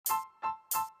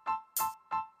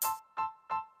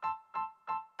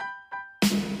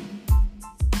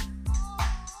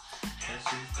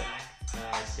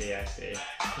I see.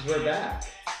 Because we're back.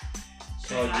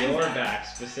 Well, I'm you're back. back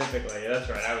specifically. That's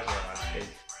right, I was here last week.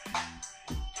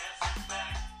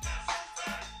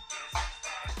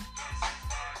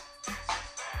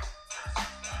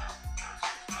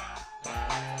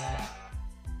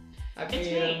 I It's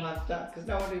made me. a monster because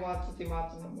nobody wants to see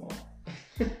monsters no more.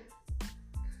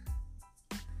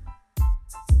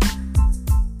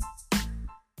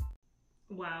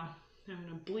 Wow, I'm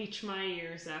gonna bleach my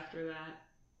ears after that.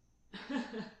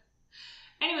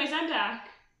 Anyways, I'm back.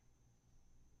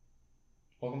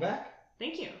 Welcome back.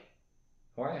 Thank you.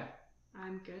 How are you?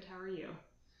 I'm good. How are you?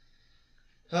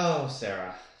 Oh,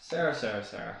 Sarah.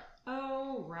 Sarah.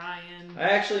 Oh, Ryan. I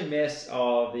actually miss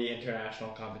all the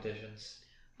international competitions.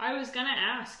 I was gonna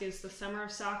ask, is the summer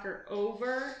of soccer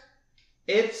over?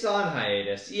 It's on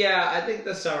hiatus. Yeah, I think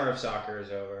the summer of soccer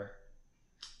is over.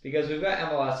 Because we've got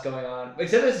MLS going on.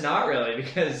 Except it's not really,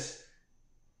 because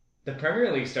the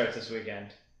Premier League starts this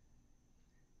weekend.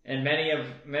 And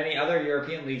many other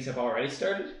European leagues have already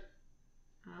started.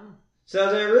 Oh.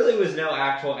 So there really was no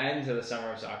actual end to the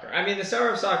summer of soccer. I mean, the summer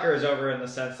of soccer is over in the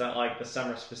sense that, like, the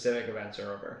summer-specific events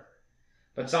are over.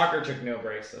 But soccer took no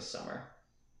breaks this summer.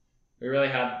 We really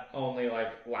had only,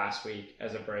 like, last week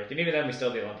as a break. And even then, we still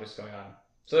had the Olympics going on.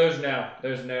 So there's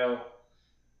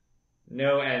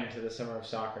no end to the summer of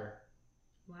soccer.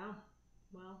 Wow.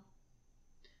 Well,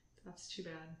 that's too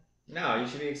bad. No, you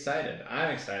should be excited.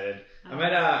 I'm excited. Oh.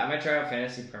 I might try out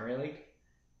Fantasy Premier League.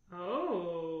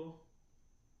 Oh.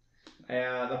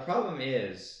 The problem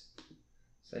is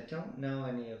I don't know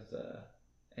any of the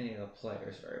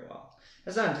players very well.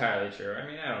 That's not entirely true. I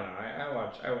mean, I don't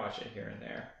know. I watch it here and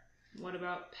there. What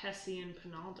about Pesci and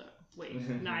Pinaldo? Wait,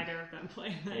 neither of them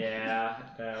play that. Yeah,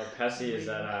 no, Pesci is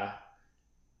at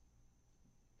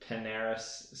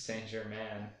Paris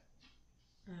Saint-Germain.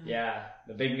 Yeah,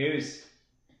 the big news.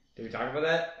 Did we talk about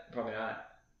that? Probably not.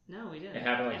 No, we didn't. It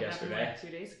happened yesterday.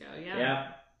 Happened 2 days ago, yeah.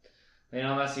 Yeah.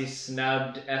 Lionel Messi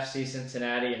snubbed FC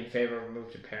Cincinnati in favor of a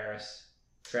move to Paris.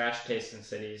 Trash taste in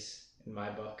cities, in my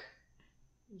book.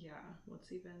 Yeah,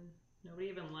 nobody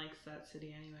even likes that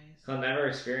city anyways. He'll never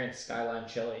experience Skyline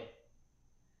chili.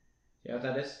 You know what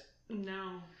that is?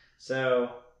 No. So,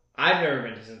 I've never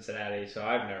been to Cincinnati, so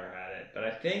I've never had it. But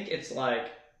I think it's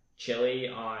like chili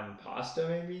on pasta,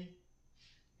 maybe?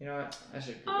 You know what? I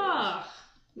should Google Ugh. this.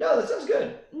 No, that sounds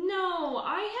good. No,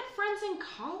 I had friends in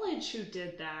college who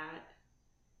did that.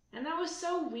 And that was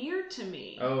so weird to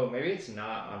me. Oh, maybe it's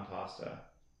not on pasta.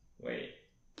 Wait.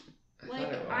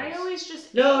 I always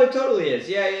just No, it totally is.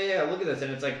 Yeah. Look at this,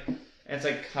 and it's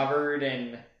like covered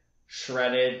in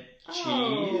shredded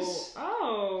cheese.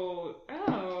 Oh.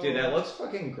 Dude, that looks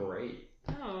fucking great.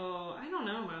 Oh, I don't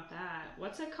know about that.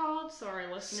 What's it called? Sorry,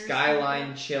 listeners.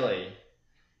 Skyline Chili.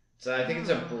 So I think it's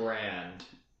a brand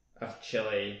of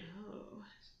chili.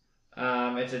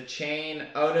 Oh. It's a chain.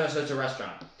 Oh no, so it's a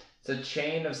restaurant. It's a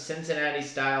chain of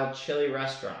Cincinnati-style chili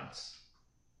restaurants.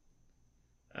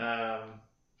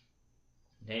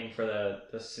 Named for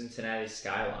the Cincinnati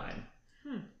skyline.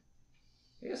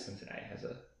 I guess Cincinnati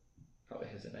probably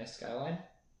has a nice skyline.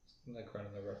 Like right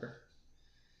on the river.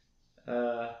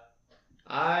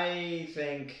 I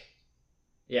think,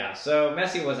 yeah, so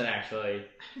Messi wasn't actually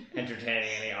entertaining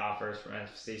any offers from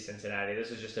FC Cincinnati. This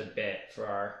was just a bit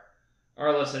for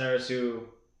our listeners who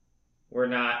were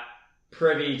not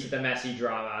privy to the Messi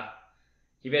drama.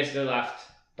 He basically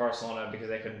left Barcelona because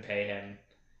they couldn't pay him.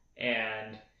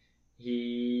 And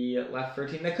he left for a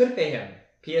team that could pay him,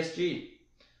 PSG,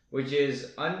 which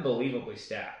is unbelievably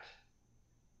stacked.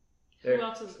 Who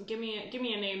else is? Give me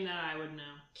a name that I would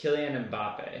know. Kylian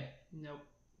Mbappe. Nope.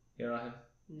 You don't know him?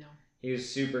 No. He was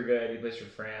super good. He plays for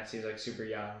France. He was like super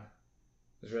young.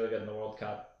 He was really good in the World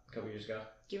Cup a couple years ago.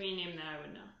 Give me a name that I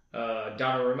would know.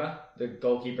 Donnarumma, the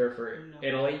goalkeeper for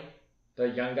Italy, the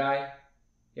young guy.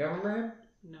 You remember him?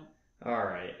 No. All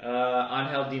right.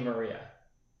 Angel Di Maria.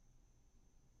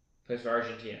 Plays for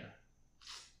Argentina.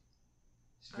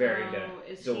 He's very good.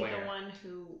 Is He's he a winger. the one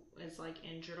who is like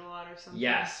injured a lot or something?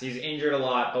 Yes, he's injured a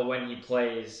lot, but when he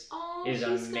plays, is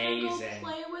he's amazing. Gonna go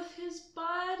play with his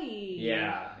buddy.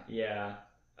 Yeah.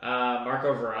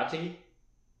 Marco Verratti.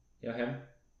 You know him?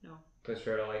 No. Plays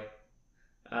for Italy.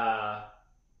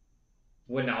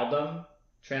 Wijnaldum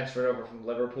transferred over from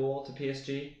Liverpool to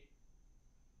PSG.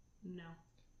 No.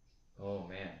 Oh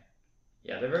man.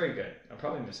 Yeah, they're very good. I'm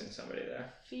probably missing somebody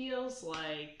there. Feels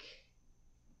like.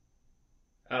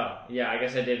 Oh, yeah, I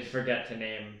guess I did forget to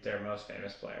name their most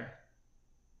famous player.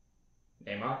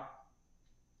 Neymar?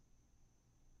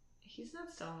 He's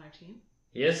not still on their team.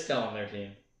 He is still on their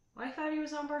team. Well, I thought he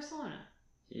was on Barcelona.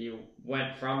 He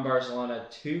went from Barcelona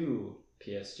to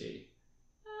PSG.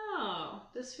 Oh,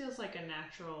 this feels like a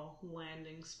natural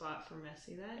landing spot for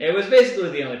Messi then. It was basically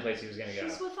the only place he was going to go.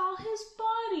 He's with all his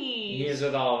buddies. He is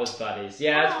with all of his buddies.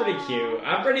 Yeah, it's pretty cute.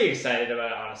 I'm pretty excited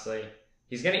about it, honestly.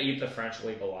 He's going to eat the French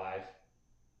league alive.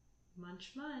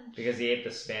 Munch, munch. Because he ate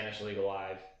the Spanish league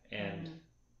alive, and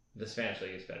the Spanish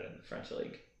league is better than the French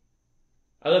league.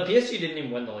 Although PSG didn't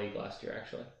even win the league last year,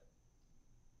 actually.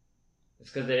 It's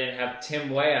because they didn't have Tim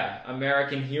Weah,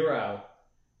 American hero.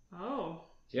 Oh.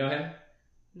 Do you know him?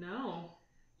 No.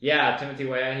 Yeah, Timothy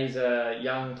Weah. He's a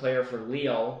young player for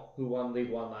Lille, who won League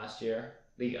One last year.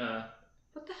 League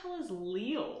What the hell is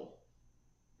Lille?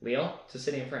 Lille? It's a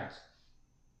city in France.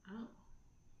 Oh.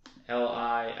 Lille.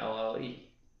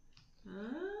 Oh.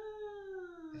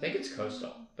 I think it's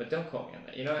coastal, but don't quote me on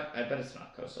that. You know what? I bet it's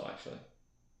not coastal, actually.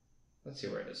 Let's see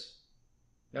where it is.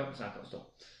 Nope, it's not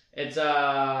coastal. It's,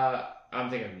 I'm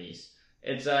thinking of Nice.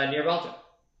 It's, near Belgium.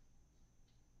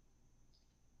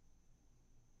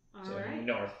 So Alright.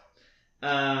 north.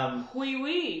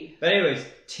 Oui. But anyways,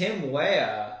 Tim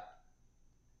Weah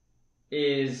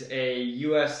is a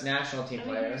U.S. national team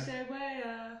player. You said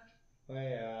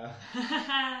Weah.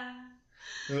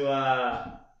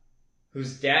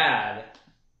 Whose dad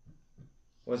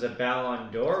was a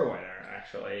Ballon d'Or winner,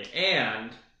 actually,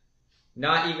 and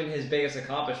not even his biggest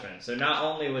accomplishment. So not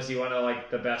only was he one of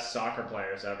like the best soccer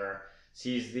players ever,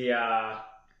 he's the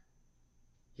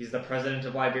president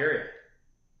of Liberia.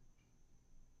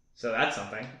 So that's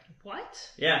something.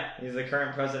 What? Yeah, he's the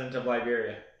current president of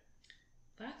Liberia.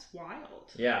 That's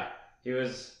wild. Yeah, he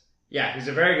was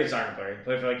a very good soccer player. He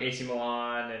played for like AC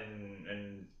Milan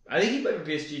and I think he played for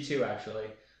PSG too, actually.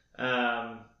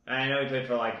 I know he played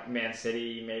for like Man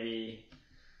City, maybe.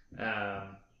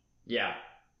 Yeah.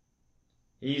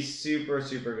 He's super,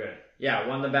 super good. Yeah,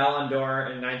 won the Ballon d'Or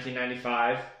in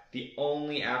 1995. The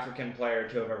only African player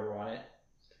to have ever won it.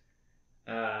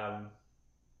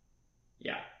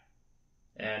 Yeah.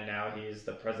 And now he's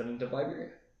the president of Liberia.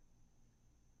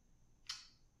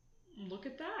 Look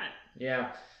at that.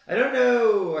 Yeah. I don't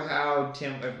know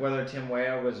whether Tim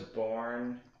Weah was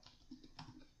born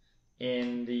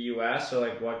in the U.S. or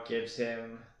like what gives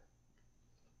him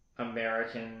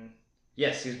American.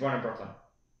 Yes, he was born in Brooklyn.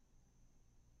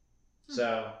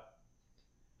 So,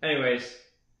 anyways,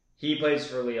 he plays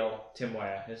for Lille. Tim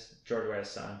Weah, George Weah's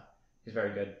son. He's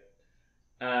very good.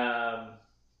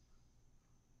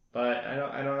 But I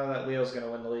don't know that Lille's going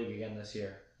to win the league again this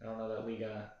year. I don't know that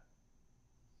Liga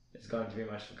is going to be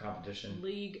much of a competition.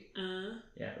 League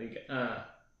Yeah, Liga God,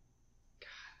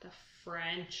 the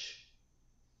French.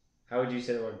 How would you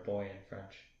say the word boy in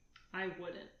French? I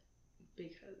wouldn't,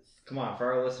 because... Come on,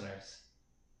 for our listeners.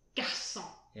 Garçon.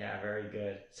 Yeah, very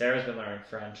good. Sarah's been learning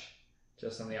French,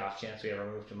 just on the off chance we ever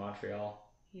move to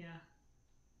Montreal. Yeah.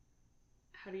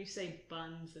 How do you say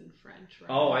buns in French? Right?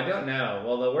 Oh, I don't know.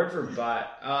 Well, the word for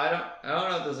butt, I don't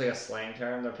know if there's like a slang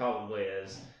term. There probably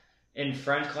is. In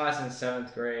French class in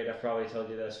 7th grade, I've probably told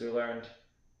you this, we learned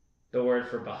the word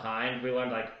for behind. We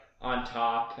learned like on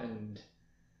top and,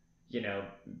 you know,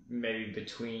 maybe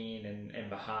between and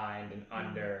behind and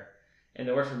under. And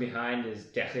the word for behind is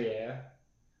derrière,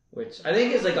 which I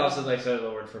think is like also like sort of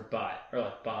the word for butt or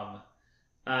like bum.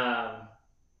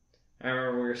 I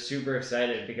remember we were super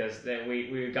excited because then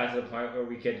we got to the point where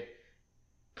we could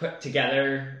put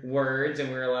together words and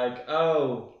we were like,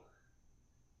 oh,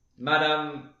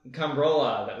 Madame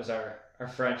Cambrola, that was our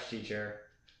French teacher.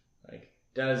 Like,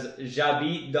 does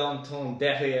j'habite dans ton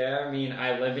derrière mean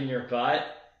I live in your butt?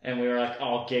 And we were like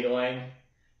all giggling.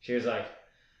 She was like,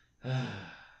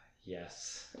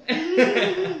 yes.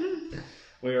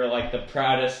 We were like the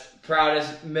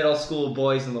proudest middle school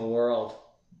boys in the world.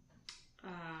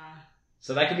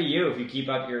 So that could be you if you keep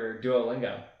up your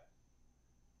Duolingo.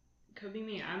 Could be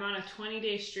me. I'm on a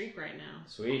 20-day streak right now.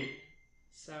 Sweet.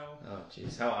 So. Oh,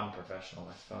 jeez. How unprofessional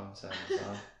my phone sounds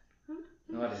on.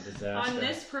 What a disaster. On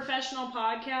this professional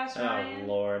podcast, Ryan? Oh,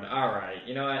 Lord. All right.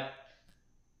 You know what?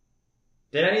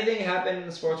 Did anything happen in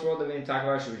the sports world that we need to talk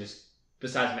about? Should we just,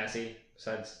 besides Messi,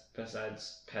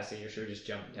 besides Pesci, or should we just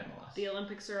jump into MLS? The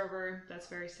Olympics are over. That's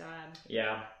very sad.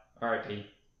 Yeah. R.I.P.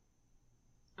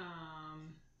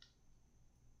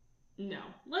 No.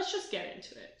 Let's just get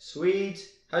into it. Sweet.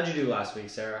 How'd you do last week,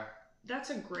 Sarah?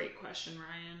 That's a great question,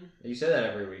 Ryan. You say that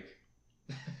every week.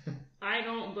 I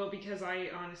don't, but because I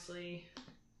honestly...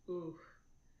 Ooh.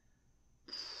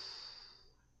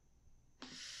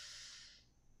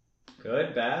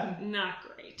 Good? Bad? Not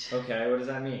great. Okay, what does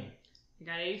that mean? I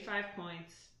got 85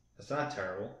 points. That's not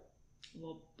terrible.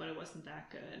 Well, but it wasn't that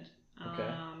good.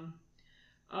 Okay.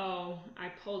 Oh, I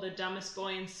pulled a dumbest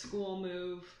boy in school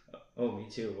move. Oh, me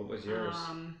too. What was yours?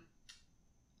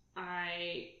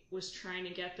 I was trying to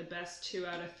get the best 2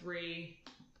 out of 3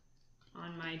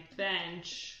 on my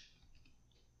bench,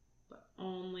 but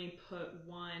only put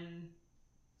one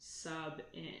sub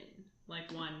in,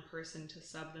 like one person to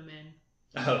sub them in.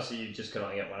 Oh, so you just could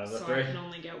only get one of the so 3? I can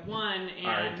only get one, and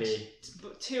R.I.P.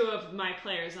 2 of my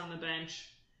players on the bench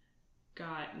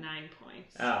got 9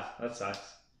 points. Oh, that sucks.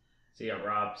 So you got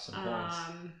robbed some points.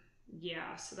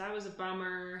 Yeah, so that was a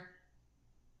bummer.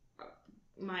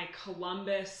 My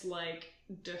Columbus,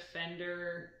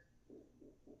 defender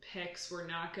picks were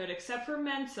not good, except for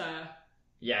Mensah.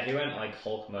 Yeah, he went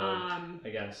Hulk mode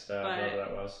against whoever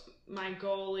that was. My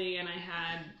goalie, and I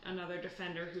had another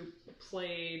defender who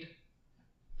played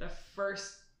the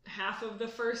first half of the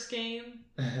first game,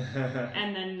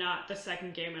 and then not the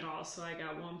second game at all, so I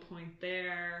got 1 point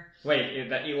there. Wait,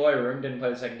 that Eloy Room didn't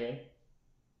play the second game?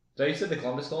 So you said the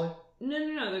Columbus goalie?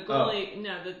 No, the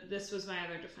goalie, this was my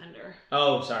other defender.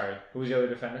 Oh, sorry. Who was the other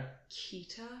defender?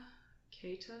 Keita?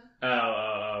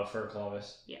 Oh, for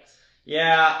Columbus. Yes.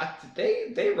 Yeah,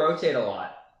 they rotate a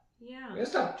lot. Yeah. We gotta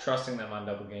stop trusting them on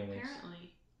double game weeks.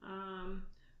 Apparently.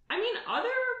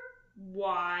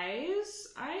 Otherwise,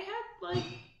 I had,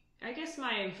 I guess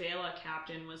my Vela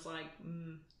captain was,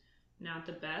 not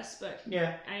the best, but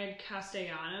yeah. I had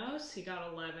Castellanos. He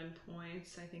got 11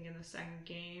 points, I think, in the second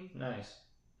game. Nice.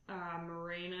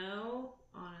 Moreno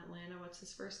on Atlanta. What's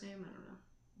his first name? I don't know.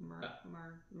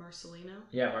 Marcelino?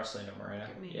 Yeah, Marcelino Moreno.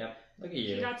 Look at me. Yep. Look at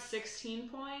you. He got 16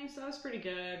 points. That was pretty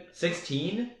good.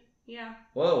 16? Yeah.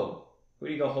 Whoa. Who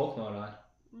do you go Hulk mode on?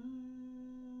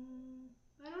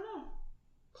 I don't know.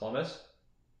 Columbus?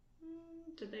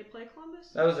 Did they play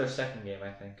Columbus? That was their second game,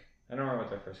 I think. I don't remember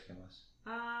what their first game was.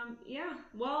 Yeah.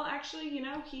 Well, actually, he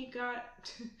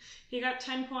got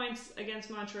 10 points against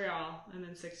Montreal and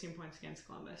then 16 points against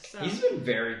Columbus. So he's been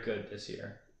very good this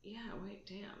year. Yeah, wait,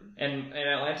 damn. And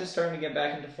Atlanta's starting to get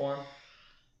back into form.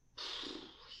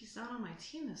 He's not on my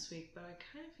team this week, but I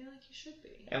kind of feel like he should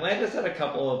be. Atlanta's had a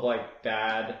couple of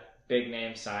bad big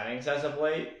name signings as of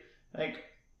late.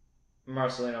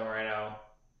 Marcelino Moreno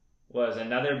was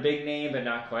another big name, but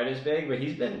not quite as big. But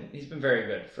he's been very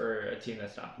good for a team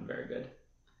that's not been very good.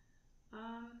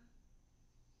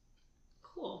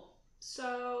 Cool.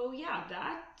 So yeah,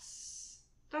 that's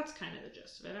kind of the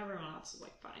gist of it. Everyone else is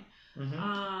fine.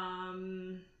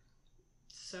 Mm-hmm.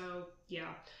 So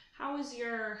yeah, how was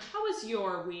your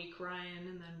week, Ryan?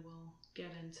 And then we'll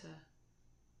get into.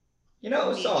 It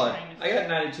was solid. I got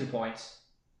 92 points.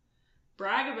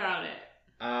 Brag about it.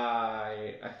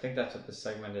 I think that's what this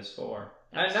segment is for.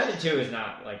 92 is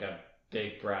not a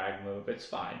big brag move. It's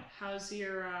fine. How's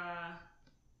your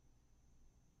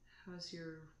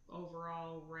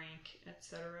overall rank,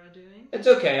 etc. doing? It's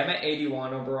okay. I'm at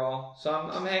 81 overall, so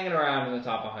I'm hanging around in the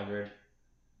top 100.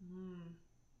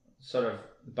 Sort of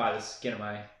by the skin of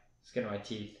my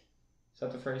teeth. Is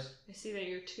that the phrase? I see that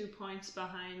you're 2 points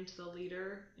behind the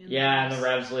leader. In the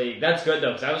Revs League. That's good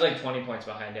though, because I was 20 points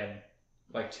behind him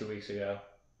 2 weeks ago.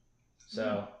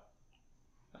 So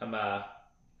I'm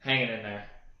hanging in there.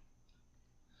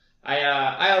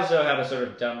 I also had a sort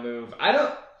of dumb move. I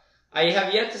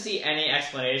have yet to see any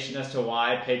explanation as to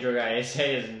why Pedro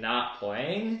Gallese is not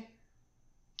playing.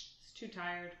 He's too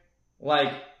tired.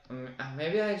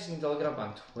 Maybe I just need to look it up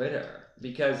on Twitter.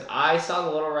 Because I saw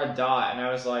the little red dot and I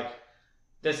was like,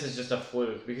 this is just a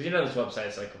fluke. Because this website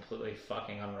is completely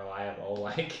fucking unreliable.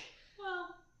 Well,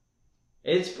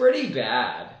 it's pretty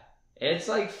bad. It's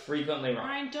frequently wrong.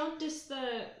 Ryan, don't diss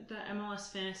the MLS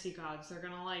fantasy gods. They're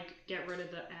gonna get rid of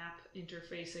the app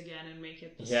interface again and make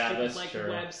it the stupid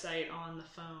true. Website on the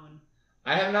phone.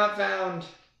 I have not found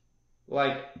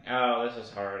oh, this is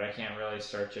hard. I can't really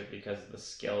search it because the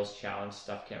skills challenge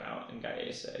stuff came out in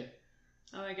Gallese.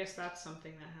 Oh, I guess that's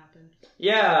something that happened.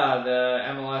 Yeah, the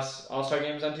MLS All-Star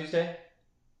Game's on Tuesday.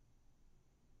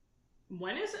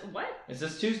 When is it? What? It's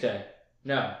this Tuesday.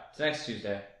 No, it's next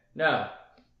Tuesday. No.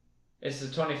 It's the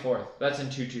 24th. That's in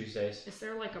 2 Tuesdays. Is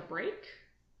there a break?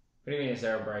 What do you mean, is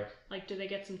there a break? Do they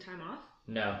get some time off?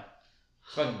 No.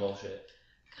 It's fucking bullshit.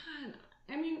 God,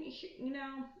 I mean,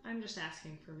 I'm just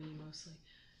asking for me mostly.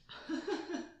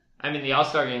 I mean, the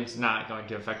All-Star Game's not going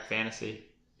to affect fantasy.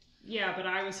 Yeah, but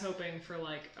I was hoping for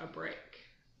a break.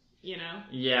 Yeah.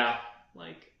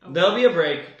 Okay. There'll be a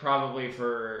break probably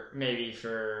for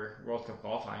World Cup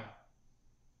qualifying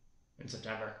in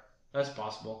September. That's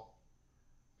possible.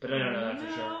 But I don't know that for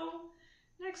sure.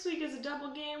 Next week is a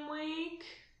double game week.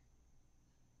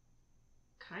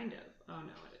 Kind of. Oh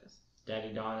no, it is.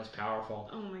 Daddy Don is powerful.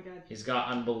 Oh my god. He's got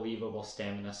unbelievable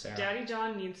stamina, Sarah. Daddy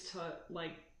Don needs to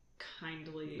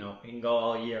kindly. No, he can go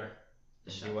all year.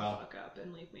 Shut the fuck up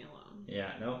and leave me alone.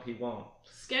 Yeah, nope, he won't.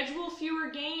 Schedule fewer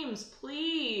games,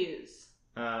 please.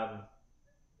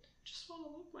 Just want to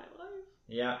live my life.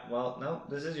 Yeah, well, no,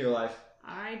 this is your life.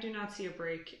 I do not see a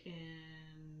break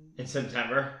in... In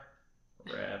September?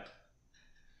 Rip.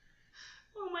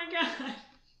 Oh my god.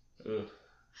 Ooh.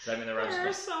 Does that mean the Revs... There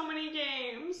are so many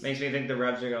games. Makes me think the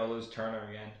Revs are going to lose Turner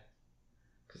again.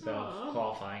 Because they'll Aw.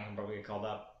 qualifying and probably get called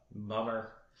up.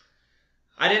 Bummer.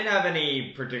 I didn't have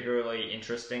any particularly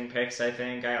interesting picks, I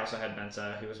think. I also had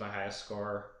Mensa. He was my highest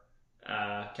scorer.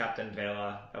 Captain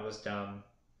Vela. That was dumb.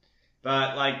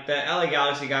 But, like, the LA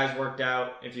Galaxy guys worked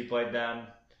out if you played them.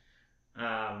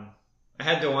 I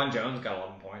had DeJuan Jones got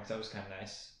 11 points. That was kind of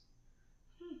nice.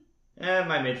 And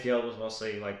my midfield was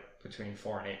mostly, like, between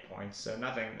 4 and 8 points. So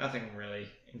nothing really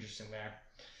interesting there.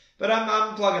 But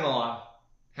I'm plugging along.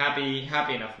 Happy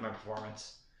enough with my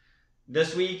performance.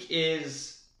 This week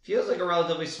feels like a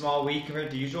relatively small week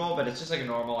compared to usual, but it's just like a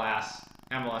normal ass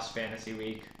MLS fantasy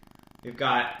week. We've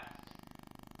got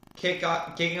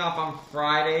kicking off on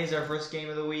Fridays, our first game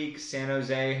of the week. San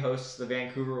Jose hosts the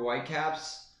Vancouver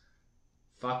Whitecaps.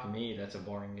 Fuck me, that's a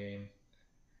boring game.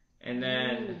 And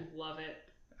then... Ooh, love it.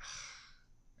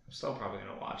 I'm still probably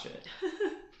going to watch it.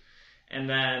 And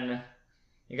then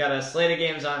you got a slate of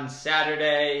games on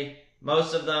Saturday.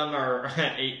 Most of them are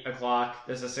at 8 o'clock.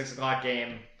 There's a 6 o'clock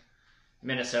game,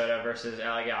 Minnesota versus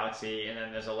LA Galaxy. And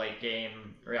then there's a late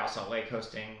game, Real Salt Lake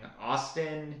hosting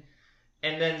Austin.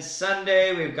 And then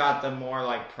Sunday, we've got the more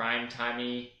like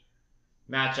prime-timey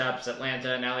matchups.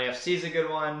 Atlanta and LAFC is a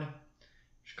good one.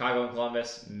 Chicago and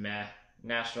Columbus, meh.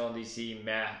 Nashville and DC,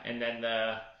 meh. And then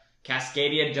the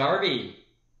Cascadia Derby,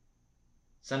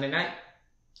 Sunday night.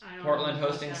 Portland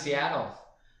hosting Seattle.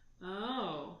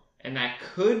 Oh. And that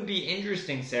could be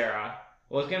interesting, Sarah.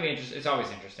 Well, it's going to be interesting. It's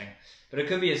always interesting. But it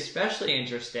could be especially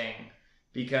interesting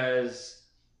because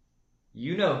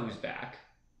you know who's back.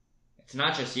 It's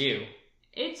not just you.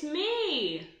 It's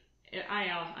me!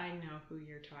 I know who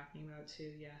you're talking about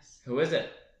too, yes. Who is it?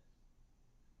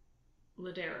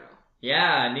 Ladero.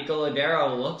 Yeah, Nico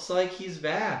Ladero looks like he's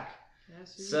back.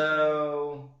 Yes,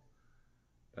 So,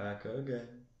 back again.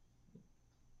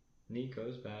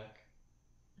 Nico's back.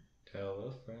 Tell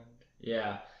a friend.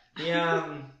 Yeah.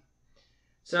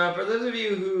 So for those of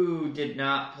you who did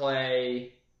not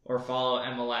play or follow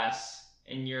MLS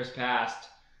in years past,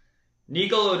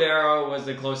 Nico Ladero was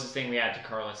the closest thing we had to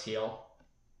Carlos Heel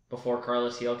before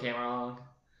Carlos Heel came along.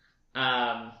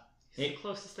 He's the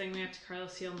closest thing we have to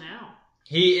Carlos Heel now.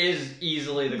 He is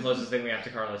easily the closest thing we have to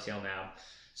Carlos Heel now.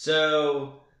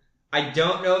 So I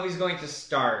don't know if he's going to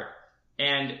start.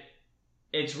 And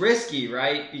it's risky,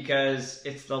 right? Because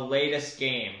it's the latest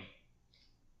game.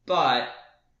 But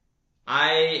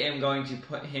I am going to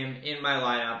put him in my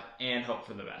lineup and hope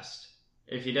for the best.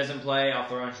 If he doesn't play, I'll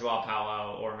throw in Joao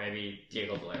Paulo or maybe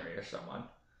Diego Valeri or someone.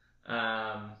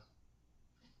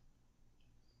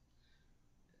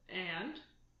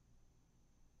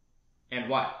 And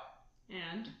what?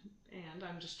 And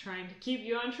I'm just trying to keep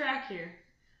you on track here.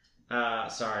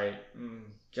 Sorry.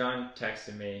 John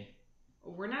texted me.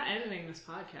 We're not editing this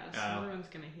podcast. Everyone's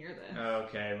going to hear this.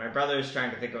 Okay. My brother's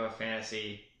trying to think of a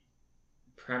fantasy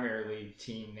Premier League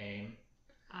team name.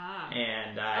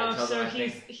 And I told him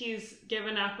he's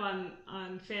given up on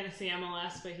fantasy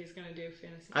MLS, but he's going to do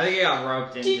fantasy. I think he got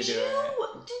roped into doing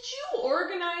it. Did you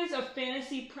organize a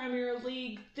fantasy Premier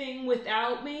League thing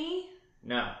without me?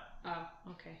 No. Oh,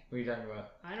 okay. What are you talking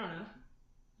about? I don't know.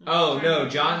 Oh, no.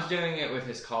 John's doing it with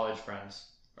his college friends.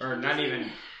 Or not even...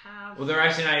 Well, they're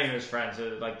actually not even his friends.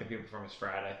 They're like the people from his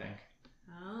frat, I think.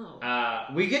 Oh.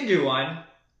 We can do one.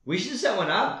 We should set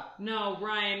one up. No,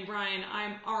 Ryan,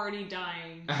 I'm already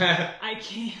dying. I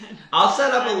can't. I'll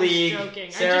set up a league.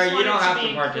 Joking. Sarah, you don't have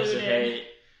to participate.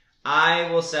 I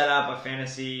will set up a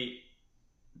fantasy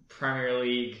Premier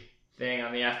League thing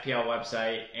on the FPL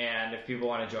website, and if people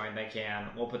want to join, they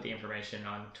can. We'll put the information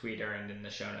on Twitter and in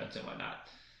the show notes and whatnot.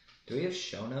 Do we have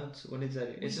show notes? What is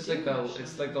that? It's just like the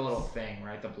little thing,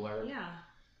 right? The blurb. Yeah.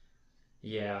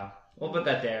 Yeah. We'll put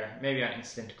that there. Maybe on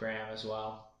Instagram as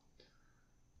well.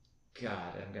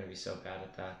 God, I'm gonna be so bad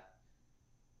at that.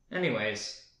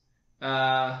 Anyways,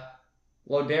 Lodero,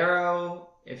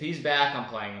 if he's back, I'm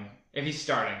playing him. If he's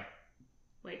starting.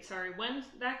 Wait, sorry. When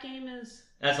that game is?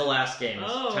 That's the last game.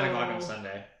 It's 10 o'clock on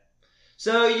Sunday.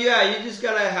 So, yeah, you just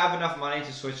gotta have enough money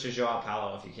to switch to Joao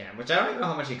Paulo if you can, which I don't even know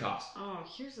how much he costs. Oh,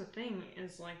 here's the thing,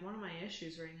 is like one of my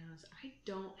issues right now is I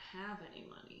don't have any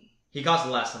money. He costs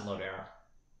less than Lodero.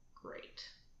 Great.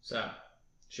 So,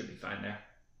 should be fine there.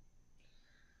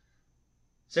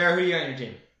 Sarah, who do you got on your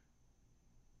team?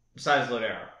 Besides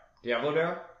Lodero. Do you have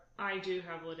Lodero? I do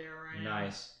have Lodero right now.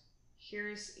 Nice.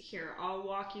 Here, I'll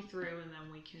walk you through and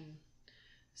then we can...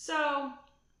 So,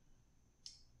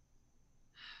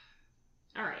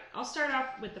 All right, I'll start off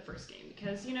with the first game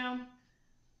because,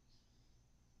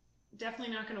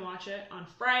 definitely not going to watch it on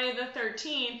Friday the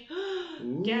 13th.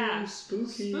 Ooh, Gas.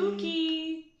 spooky.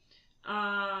 Spooky.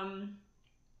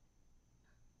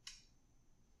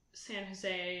 San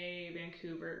Jose,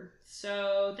 Vancouver.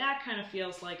 So that kind of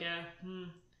feels like a,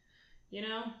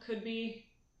 could be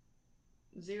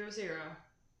 0-0.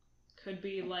 Could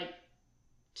be like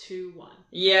 2-1.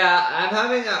 Yeah, I'm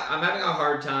having a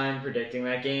hard time predicting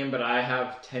that game, but I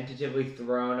have tentatively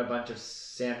thrown a bunch of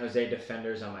San Jose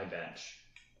defenders on my bench.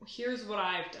 Here's what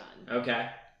I've done. Okay.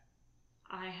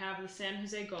 I have the San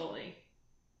Jose goalie.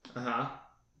 Uh-huh.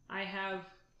 I have...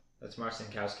 That's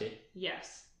Marcinkowski.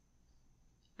 Yes.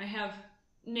 I have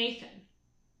Nathan.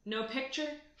 No picture?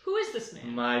 Who is this man?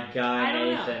 My guy, I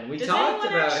don't Nathan. know. We Does talked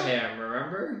anyone about actually- him,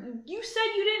 remember? You said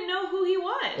you didn't know who he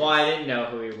was. Well, I didn't know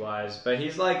who he was, but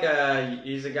he's like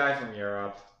he's a guy from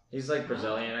Europe. He's like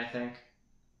Brazilian, I think.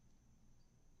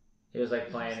 He was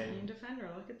like playing Brazilian in... defender,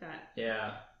 look at that.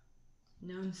 Yeah.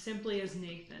 Known simply as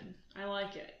Nathan. I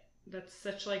like it. That's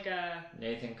such like a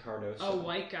Nathan Cardoso.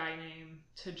 white guy name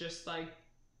to just like,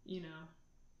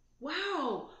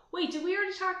 Wow! Wait, did we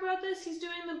already talk about this? He's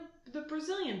doing the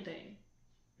Brazilian thing.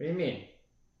 What do you mean?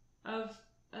 Of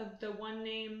the one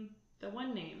name.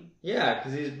 Yeah,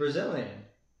 because he's Brazilian.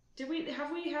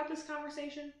 Have we had this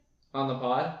conversation? On the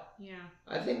pod? Yeah.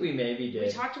 I think we maybe did.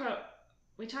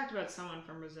 We talked about someone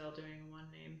from Brazil doing one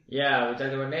name. Yeah, we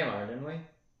talked about Neymar, didn't we?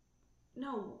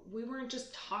 No, we weren't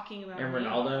just talking about And Neymar.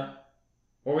 Ronaldo?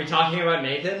 Were we talking about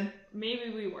Nathan?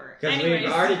 Maybe we were. Because we've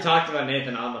already talked about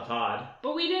Nathan on the pod.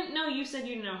 But we didn't know. You said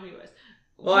you didn't know who he was.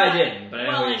 Well, I didn't, but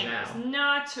I know who he is anyways, now.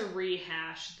 not to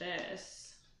rehash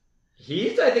this.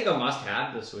 He's, I think, a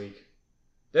must-have this week.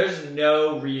 There's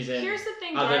no reason Here's the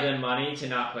thing, other than money to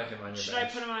not put him on your should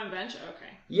bench. I put him on bench?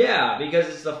 Okay. Yeah, because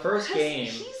it's the first 'Cause game.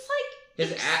 he's like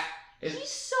he's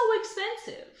so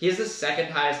expensive. He has the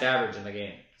second highest average in the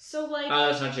game. So like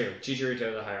That's not true.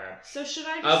 Chicharito is a higher average. so should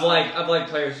I just Of like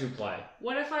players who play.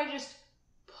 what if I just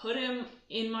put him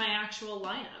in my actual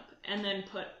lineup and then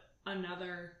put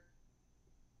another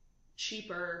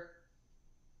cheaper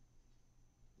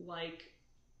like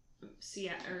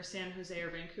San Jose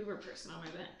or Vancouver person on my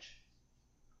bench?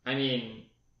 I mean,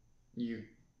 you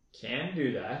can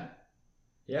do that.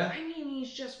 Yeah. I mean,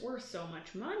 he's just worth so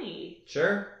much money.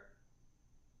 Sure.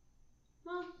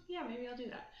 Well, yeah, maybe I'll do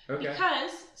that. Okay.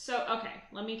 Okay,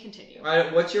 let me continue.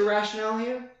 What's your rationale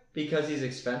here? Because he's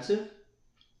expensive?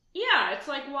 Yeah, it's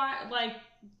like, why, like,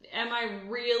 am I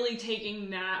really taking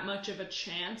that much of a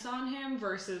chance on him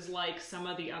versus, like, some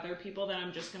of the other people that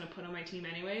I'm just going to put on my team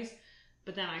anyways?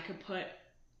 But then I could put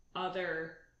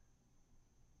other,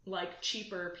 like,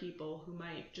 cheaper people who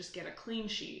might just get a clean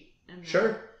sheet. And then,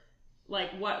 Sure.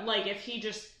 Like, what, like, if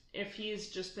he's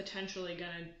just potentially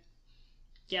going to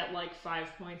get, like, 5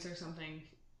 points or something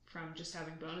from just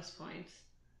having bonus points,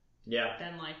 Yeah.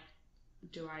 then, like,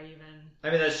 do I even... I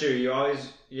mean, that's true. You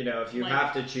always, if you Like-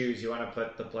 have to choose, you want to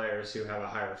put the players who have a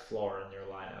higher floor in your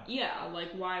lineup. Yeah,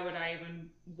 like, why would I even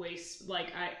waste...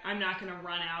 Like, I'm not going to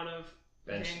run out of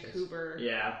Bench Vancouver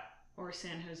Yeah. or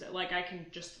San Jose. Like, I can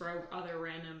just throw other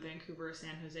random Vancouver or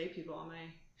San Jose people on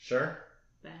my Sure.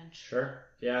 bench. Sure.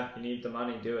 Yeah, you need the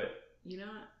money, do it. You know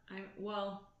what?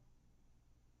 Well,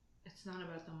 it's not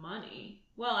about the money.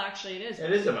 Well, actually, it is.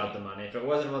 It is about the money. If it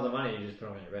wasn't about the money, you just put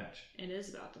them on your bench. It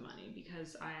is about the money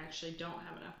because I actually don't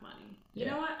have enough money. You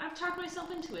Yeah. know what? I've talked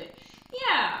myself into it.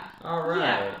 Yeah. All right.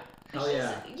 Yeah. Hell It's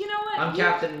yeah. just- you know what? I'm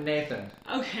Captain Nathan.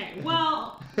 Okay,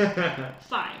 well,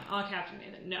 fine. I'll Captain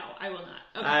Nathan. No, I will not.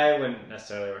 Okay. I wouldn't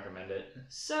necessarily recommend it.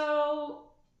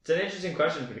 So, It's an interesting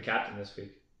question for the captain this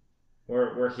week.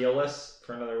 We're heelless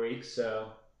for another week,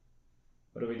 so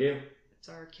what do we do? it's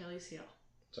our Achilles heel.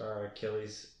 It's our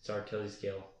Achilles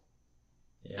heel.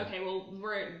 Yeah. Okay, well,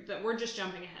 we're just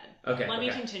jumping ahead. Okay. Let me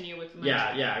continue with my...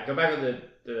 Yeah. Go back with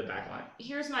the back line.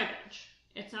 Here's my bench.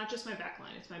 It's not just my back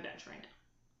line, it's my bench right now.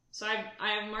 So I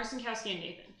have Marcinkowski and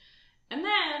Nathan. And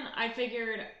then I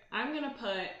figured I'm going to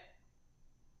put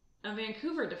a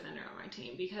Vancouver defender on my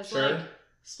team because, Sure. like,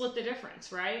 split the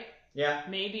difference, right? Yeah.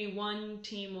 Maybe one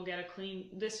team will get a clean...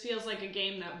 This feels like a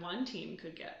game that one team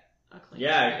could get a clean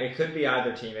Yeah, sheet. it could be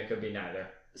either team. It could be neither.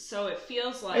 So it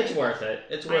feels like... It's worth it.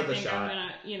 It's I worth a think shot.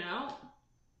 I'm gonna,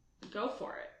 go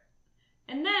for it.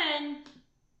 And then,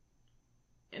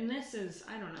 and this is,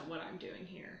 I don't know what I'm doing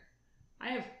here. I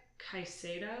have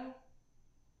Caicedo,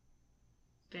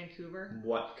 Vancouver.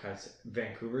 What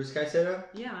Vancouver's Caicedo?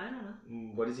 Yeah, I don't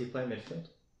know. What does he play midfield?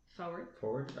 Forward.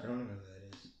 Forward? I don't know who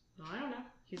that is. No, I don't know.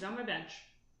 He's on my bench.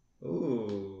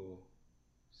 Ooh.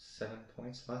 7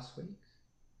 points last week?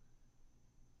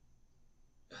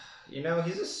 You know,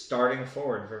 he's a starting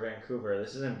forward for Vancouver.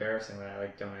 This is embarrassing that I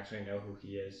don't actually know who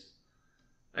he is.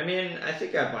 I mean, I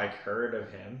think I've heard of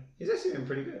him. He's actually been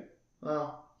pretty good.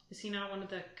 Well, is he not one of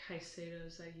the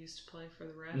Caicedos that used to play for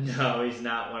the Reds? No, he's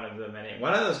not one of the many.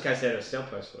 One of those Caicedos still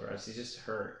plays for the Reds. He's just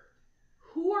hurt.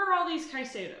 Who are all these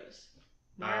Caicedos?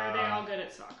 Why are they all good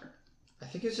at soccer? I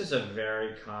think it's just a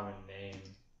very common name.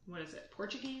 What is it?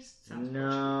 Portuguese?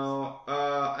 No,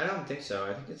 I don't think so.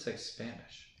 I think it's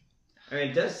Spanish. I mean,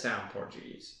 it does sound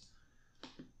Portuguese.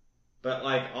 But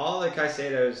all the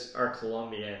Caicedos are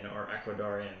Colombian or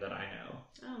Ecuadorian that I know.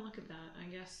 Oh, look at that. I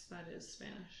guess that is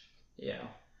Spanish. Yeah.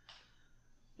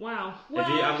 Wow. Well,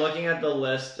 I'm looking at the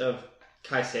list of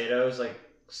Caicedos,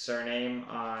 surname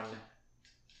on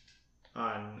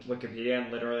Wikipedia,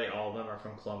 and literally all of them are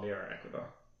from Colombia or Ecuador.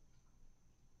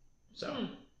 So,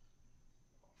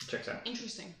 checks out.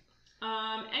 Interesting.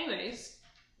 Anyways.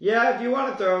 Yeah, if you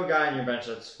want to throw a guy on your bench,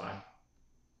 that's fine.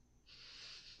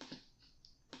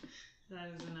 That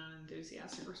is an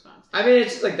unenthusiastic response. I mean,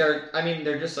 it's just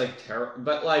they're just terrible.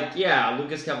 But yeah,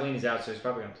 Lucas Cavallini's out, so he's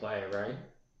probably gonna play, right?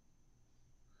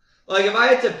 If I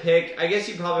had to pick, I guess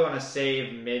you probably want to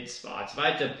save mid spots. If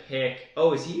I had to pick,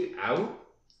 is he out?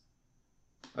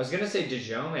 I was gonna say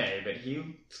DeJome, but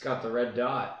he's got the red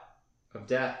dot of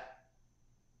death.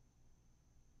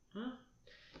 Huh?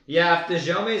 Yeah, if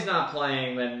DeJome's not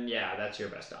playing, then yeah, that's your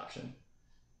best option.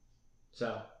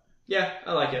 So, yeah,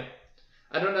 I like it.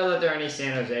 I don't know that there are any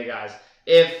San Jose guys.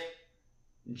 If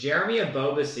Jeremy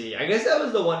Ebobisse, I guess that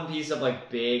was the one piece of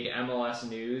big MLS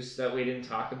news that we didn't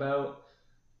talk about.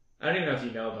 I don't even know if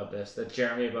you know about this, that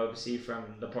Jeremy Ebobisse from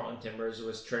the Portland Timbers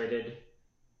was traded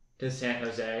to San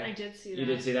Jose. I did see that. You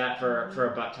did see that for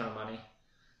a butt ton of money.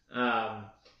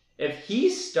 If he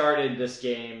started this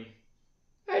game,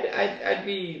 I'd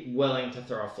be willing to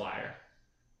throw a flyer.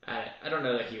 I don't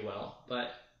know that he will,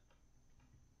 but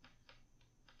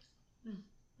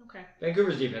okay.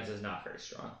 Vancouver's defense is not very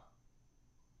strong.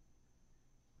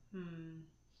 I'm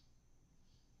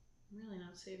really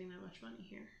not saving that much money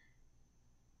here.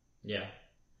 Yeah.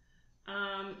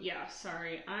 Yeah,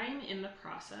 sorry. I'm in the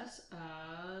process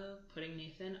of putting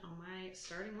Nathan on my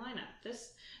starting lineup.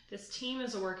 This team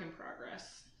is a work in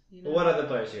progress. You know? What other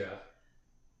players do you have?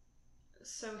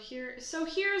 So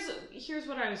here's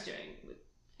what I was doing,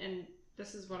 and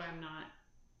this is what I'm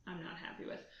not happy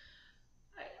with.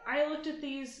 I looked at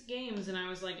these games and I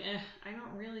was like, I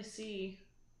don't really see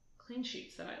clean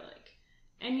sheets that I like.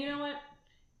 And you know what?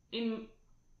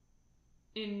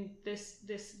 In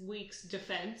this week's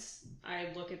defense, I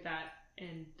look at that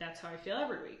and that's how I feel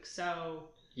every week. So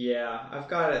yeah, I've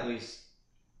got at least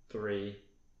 3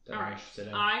 that I'm right. interested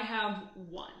in. I have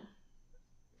 1.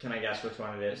 Can I guess which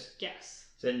one it is? Guess.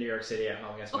 Is it New York City at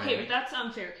home against Miami? Okay, but that's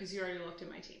unfair because you already looked at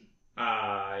my team.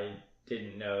 I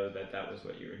didn't know that was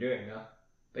what you were doing, though.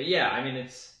 But yeah, I mean,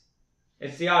 it's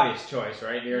the obvious choice,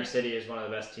 right? New York City is one of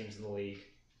the best teams in the league,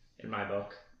 in my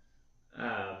book.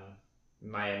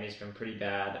 Miami's been pretty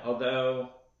bad, although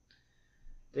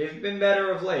they've been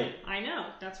better of late. I know.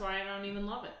 That's why I don't even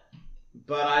love it.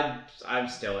 But I'm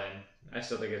still in. I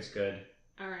still think it's good.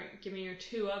 All right, give me your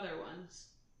 2 other ones.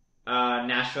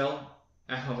 Nashville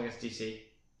at home against DC.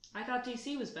 I thought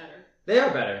DC was better. They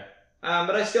are better.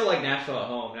 But I still like Nashville at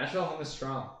home. Nashville at home is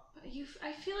strong. But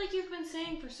I feel like you've been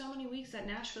saying for so many weeks that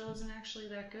Nashville isn't actually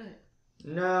that good.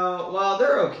 No, well,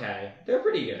 they're okay. They're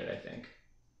pretty good, I think.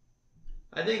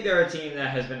 I think they're a team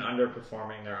that has been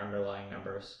underperforming their underlying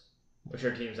numbers, which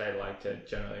are teams I'd like to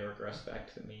generally regress back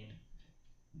to the mean.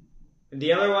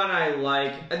 The other one I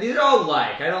like, these are all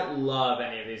I don't love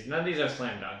any of these. None of these are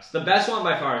slam dunks. The best one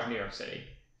by far is New York City.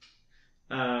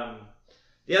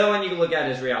 The other one you can look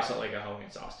at is Real Salt Lake at home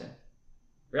against Austin.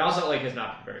 Real Salt Lake has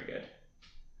not been very good.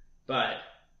 But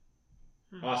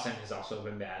Austin has also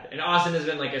been bad. And Austin has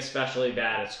been especially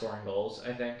bad at scoring goals,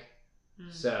 I think.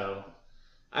 So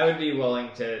I would be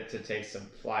willing to take some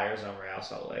flyers on Real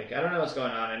Salt Lake. I don't know what's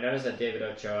going on. I noticed that David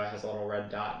Ochoa has a little red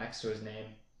dot next to his name.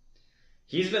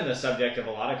 He's been the subject of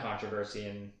a lot of controversy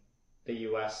in the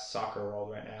U.S. soccer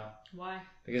world right now. Why?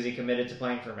 Because he committed to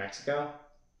playing for Mexico.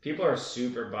 People are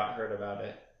super butthurt about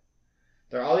it.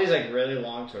 There are all these really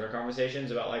long Twitter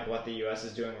conversations about what the U.S.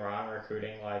 is doing wrong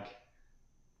recruiting,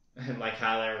 and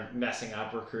how they're messing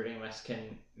up recruiting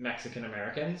Mexican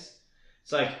Americans.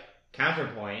 It's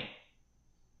counterpoint.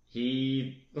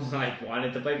 He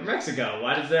wanted to play for Mexico.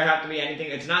 Why does there have to be anything?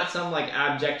 It's not some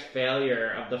abject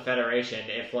failure of the federation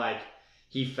if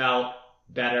he felt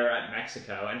better at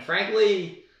Mexico. And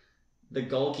frankly, the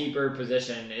goalkeeper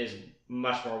position is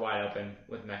much more wide open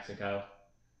with Mexico.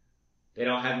 They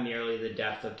don't have nearly the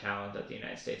depth of talent that the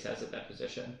United States has at that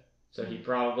position. So he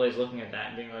probably is looking at that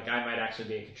and being like, I might actually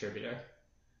be a contributor.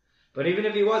 But even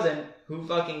if he wasn't, who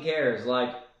fucking cares?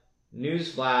 Like,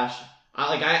 newsflash,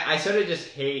 I sort of just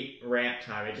hate rant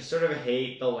time. I just sort of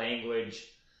hate the language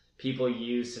people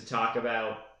use to talk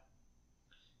about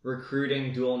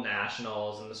recruiting dual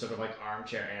nationals and the sort of like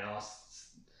armchair analysts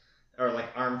or like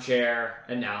armchair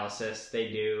analysis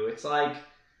they do. It's like,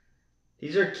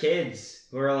 these are kids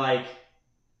who are like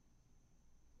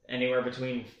anywhere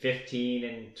between 15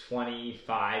 and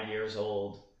 25 years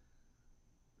old.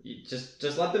 You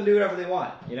just let them do whatever they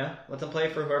want, you know? Let them play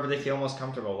for whoever they feel most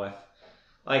comfortable with.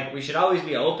 Like, we should always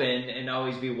be open and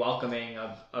always be welcoming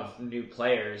of new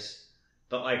players,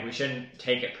 but like, we shouldn't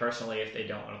take it personally if they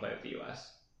don't want to play with the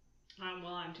U.S.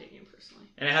 Well, I'm taking it personally.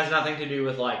 And it has nothing to do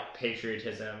with like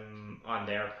patriotism on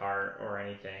their part or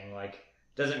anything. Like,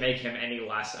 it doesn't make him any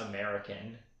less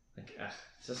American. Like,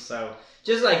 it's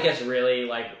just like gets really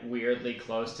like weirdly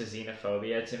close to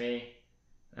xenophobia to me.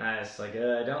 It's like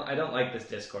I don't like this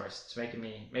discourse. It's making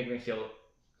me feel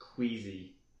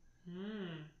queasy.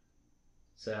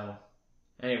 So,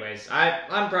 anyways,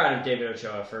 I'm proud of David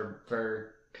Ochoa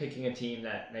for picking a team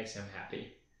that makes him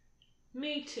happy.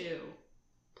 Me too.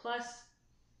 Plus,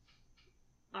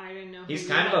 I didn't know. He's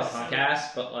kind of a punk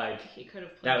ass, but like he could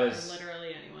have played that was for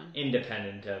literally anyone,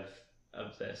 independent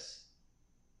of this.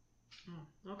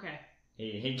 Okay.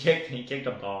 He kicked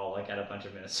a ball like at a bunch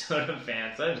of Minnesota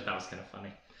fans. I just thought it was kind of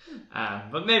funny,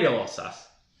 but maybe a little sus.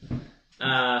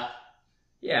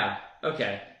 Yeah.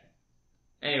 Okay.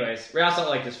 Anyways, Real Salt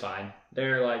Lake is fine.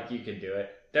 They're like, you could do it.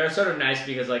 They're sort of nice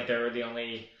because like they were the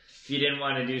only. If you didn't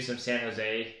want to do some San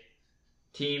Jose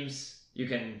teams, you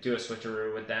can do a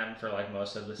switcheroo with them for like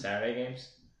most of the Saturday games.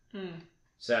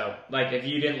 So like if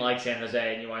you didn't like San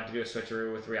Jose and you wanted to do a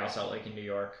switcheroo with Real Salt Lake in New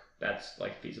York, that's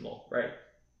like feasible, right?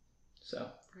 So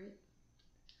right.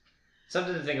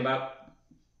 Something to think about.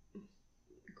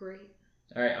 Great.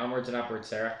 All right, onwards and upwards,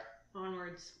 Sarah.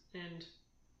 Onwards and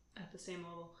at the same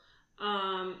level.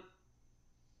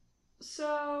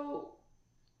 So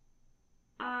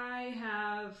I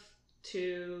have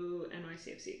 2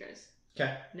 NYCFC guys.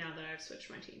 Okay. Now that I've switched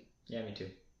my team. Yeah, me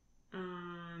too.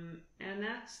 And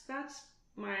that's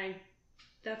my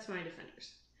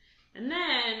defenders. And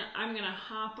then I'm gonna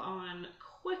hop on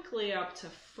quickly up to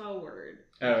forward.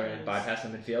 Oh, and bypass the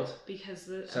midfield. Because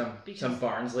some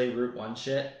Barnsley Route 1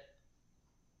 shit.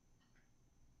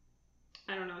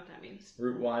 I don't know what that means.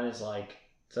 Route 1 is like,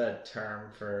 it's a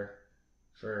term for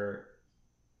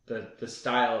the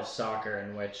style of soccer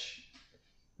in which,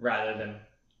 rather than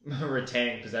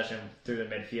retaining possession through the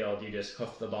midfield, you just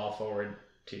hoof the ball forward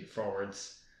to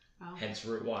forwards. Oh. Hence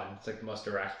Route 1. It's like the most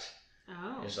direct.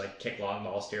 Oh. You just like kick long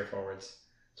balls, steer forwards.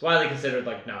 It's widely considered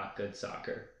like not good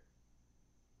soccer.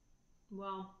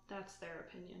 Well, that's their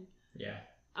opinion. Yeah.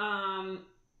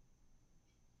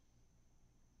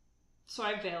 So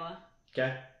I have Vela.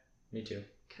 Okay. Me too.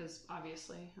 Because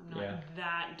obviously I'm not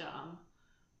that dumb.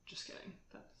 Just kidding.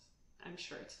 I'm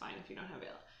sure it's fine if you don't have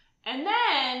Vela. And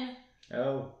then...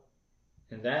 Oh.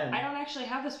 And then... I don't actually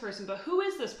have this person, but who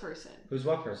is this person? Who's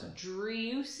what person?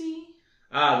 Driussi?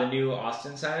 The new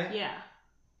Austin signing? Yeah.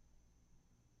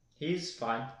 He's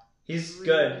fine. He's Driussi.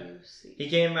 good. He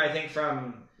came, I think,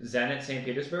 from Zenit St.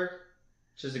 Petersburg,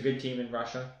 which is a good team in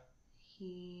Russia.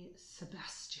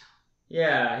 Sebastian.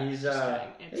 Yeah, he's, I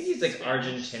think he's like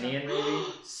Spanish, Argentinian, maybe?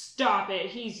 Stop it.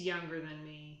 He's younger than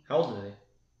me. How old is he?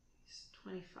 He's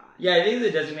 25. Yeah, I think he's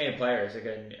a designated player. It's like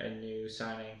a new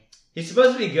signing. He's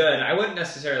supposed to be good. I wouldn't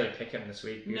necessarily pick him this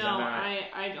week. Because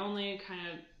I only kind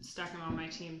of stuck him on my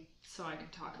team so I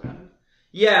could talk about him.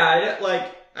 Yeah,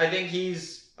 I think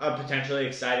he's a potentially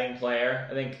exciting player.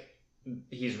 I think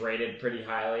he's rated pretty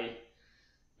highly.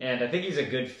 And I think he's a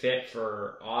good fit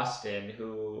for Austin,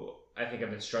 who I think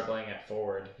have been struggling at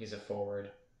forward. He's a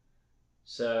forward.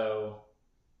 So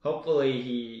hopefully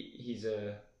he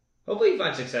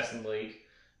finds success in the league.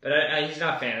 But he's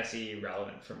not fantasy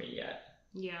relevant for me yet.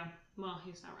 Yeah. Well,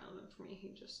 he's not relevant for me.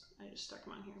 I just stuck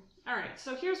him on here. All right.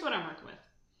 So here's what I'm working with.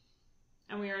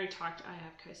 And we already talked. I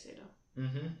have Caicedo.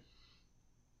 Mm-hmm.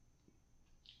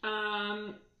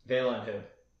 Vela and who?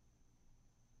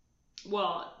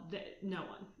 Well, no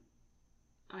one.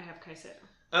 I have Caicedo.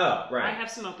 Oh, right. I have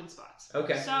some open spots.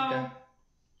 Okay. So,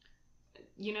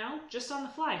 just on the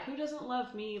fly. Who doesn't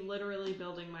love me literally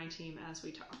building my team as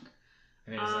we talk?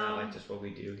 I mean, isn't that like just what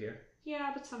we do here?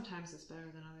 Yeah, but sometimes it's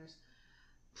better than others.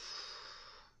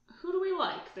 Who do we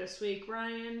like this week,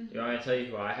 Ryan? You want me to tell you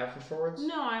who I have for forwards?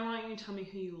 No, I want you to tell me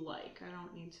who you like. I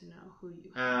don't need to know who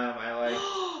you I like...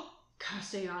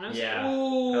 Castellanos? Yeah,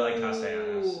 Ooh. I like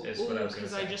Castellanos, is what I was going to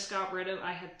Because say. I just got rid of,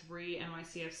 I had 3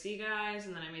 NYCFC guys,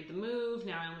 and then I made the move.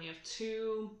 Now I only have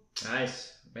 2.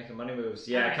 Nice. Making money moves.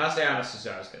 Yeah, Alright. Castellanos is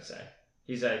what I was going to say.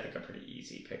 He's, I think, a pretty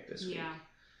easy pick this week. Yeah.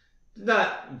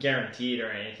 Not guaranteed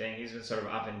or anything. He's been sort of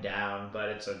up and down, but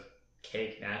it's a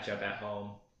cake matchup at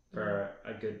home for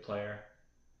a good player.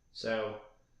 So,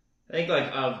 I think,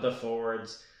 like, of the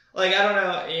forwards, like, I don't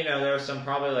know, you know, there are some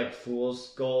probably, like,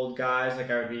 fool's gold guys. Like,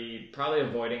 I would be probably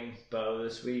avoiding Bo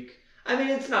this week. I mean,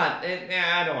 it's not,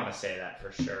 I don't want to say that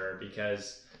for sure,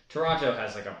 because Toronto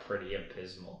has, like, a pretty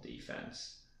abysmal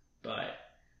defense. But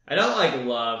I don't, like,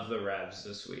 love the Revs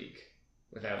this week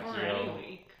without Or Hero. any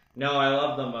week. No, I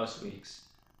love them most weeks.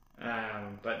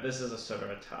 But this is a sort of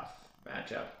a tough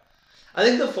matchup. I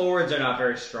think the forwards are not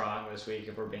very strong this week,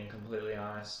 if we're being completely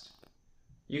honest.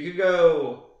 You could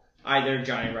go either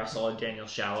Johnny Russell or Daniel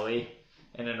Shalvey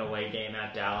in an away game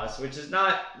at Dallas, which is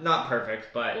not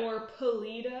perfect, but... Or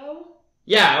Polito.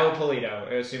 Yeah, or Polito,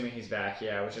 assuming he's back,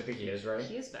 yeah, which I think he is, right?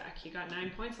 He is back. He got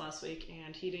 9 points last week,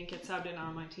 and he didn't get subbed in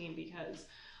on my team because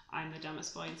I'm the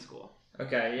dumbest boy in school.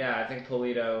 Okay, yeah, I think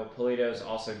Polito's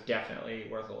also definitely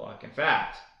worth a look. In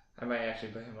fact, I might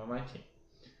actually put him on my team.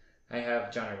 I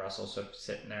have Johnny Russell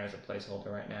sitting there as a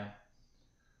placeholder right now.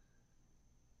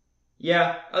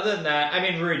 Yeah, other than that, I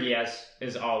mean, Rui Diaz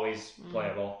is always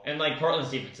playable. And, like,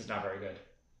 Portland's defense is not very good.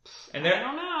 And I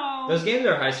don't know. those games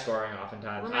are high scoring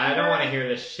oftentimes. I don't want to hear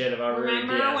this shit about Rui Diaz.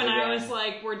 Remember when again. I was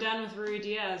like, we're done with Rui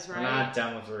Diaz, right? We're not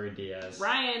done with Rui Diaz.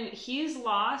 Ryan, he's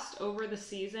lost over the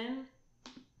season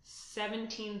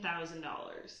 $17,000.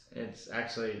 It's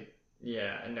actually,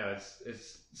 yeah, no,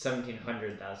 it's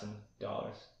 $1,700,000.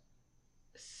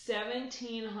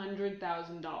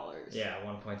 $1,700,000. Yeah,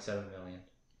 1.7 million.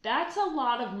 That's a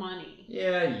lot of money.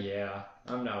 Yeah,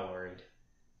 I'm not worried.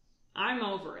 I'm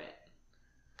over it.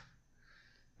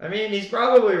 I mean, he's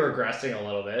probably regressing a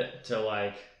little bit to,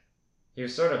 like, he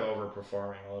was sort of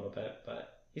overperforming a little bit,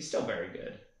 but he's still very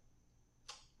good.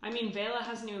 I mean, Vela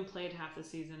hasn't even played half the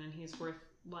season, and he's worth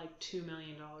like $2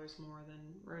 million more than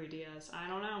Rui Diaz. I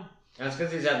don't know. That's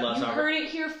because he's had less. You heard it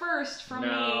here first from me.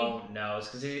 No, it's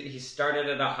because he started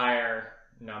at a higher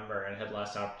number and had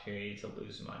less opportunity to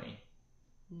lose money.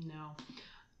 No.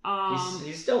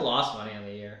 He's still lost money on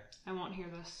the year. I won't hear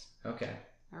this. Okay.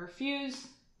 I refuse.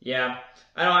 Yeah,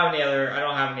 I don't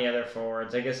have any other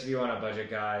forwards. I guess if you want a budget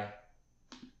guy,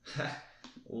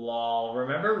 lol.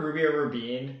 Remember Rubio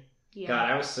Rubin? Yeah.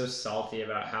 God, I was so salty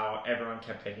about how everyone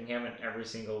kept picking him, and every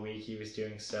single week he was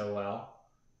doing so well.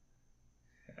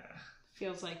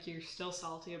 Feels like you're still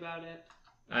salty about it.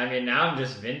 I mean, now I'm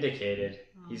just vindicated.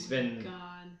 Oh He's my been.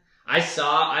 God. I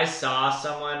saw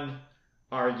someone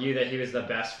argue that he was the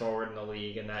best forward in the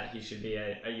league and that he should be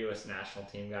a U.S. national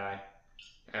team guy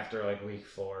after like week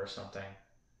 4 or something.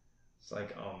 It's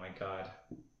like, oh my God,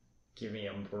 give me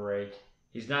a break.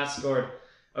 He's not scored.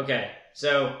 Okay,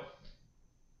 so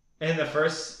in the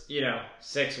first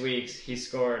 6 weeks, he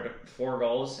scored 4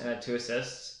 goals and had 2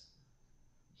 assists.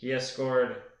 He has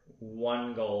scored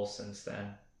 1 goal since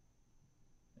then,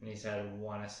 and he's had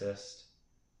 1 assist.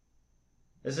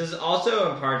 This is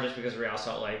also in part just because Real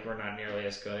Salt Lake were not nearly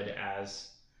as good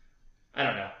as, I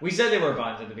don't know. We said they were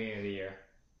buns at the beginning of the year,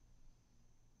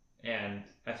 and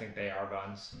I think they are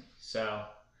buns. So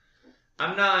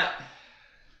I'm not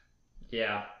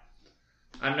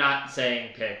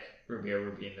saying pick Rubio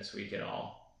Rubin this week at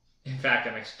all. In fact,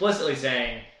 I'm explicitly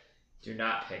saying do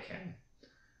not pick him.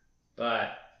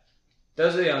 But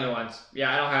those are the only ones.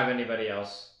 Yeah, I don't have anybody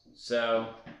else.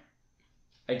 So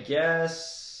I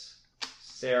guess,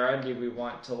 Sarah, do we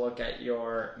want to look at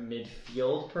your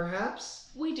midfield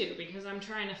perhaps? We do, because I'm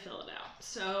trying to fill it out.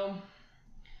 So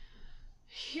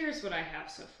here's what I have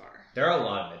so far. There are a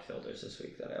lot of midfielders this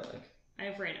week that I like. I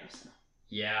have Reynoso.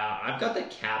 Yeah, I've got the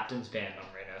captain's band on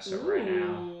Reynoso right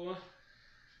now. Ooh.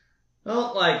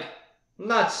 Well, like, I'm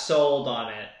not sold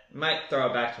on it. Might throw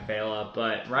it back to Vela,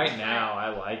 but right now I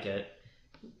like it.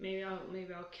 Maybe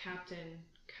I'll captain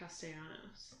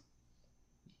Castellanos.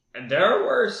 And there are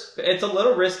worse. It's a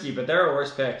little risky, but there are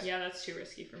worse picks. Yeah, that's too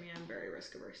risky for me. I'm very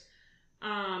risk averse.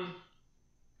 I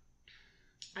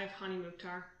have Hani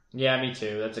Mukhtar. Yeah, me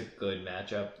too. That's a good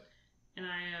matchup. And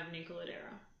I have Nico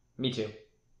Ladera. Me too.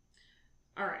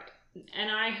 All right.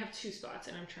 And I have 2 spots,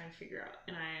 and I'm trying to figure out.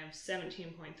 And I have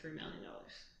 $17.3 million.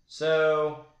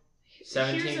 So, Here's a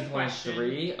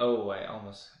 17.3. Oh, I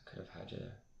almost could have had you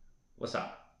there. What's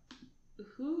up?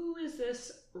 Who is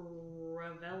this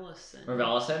Raveloson?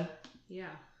 Raveloson?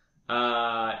 Yeah.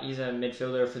 He's a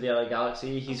midfielder for the LA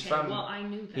Galaxy. He's from. Well, I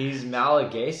knew that. He's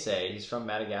Malagasy. He's from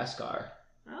Madagascar.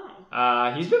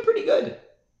 Oh. He's been pretty good.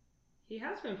 He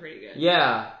has been pretty good.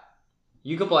 Yeah.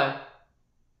 You could play him.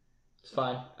 It's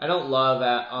fine. I don't love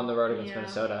that on the road against Yeah.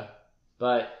 Minnesota,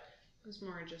 but It was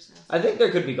more just I think there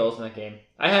could be goals in that game.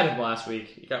 I had him last week.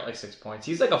 He got like 6 points.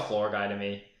 He's like a floor guy to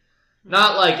me.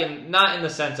 Not in the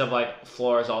sense of like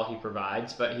floor is all he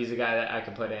provides, but he's a guy that I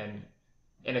can put in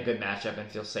a good matchup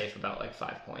and feel safe about like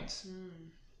 5 points.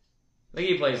 I think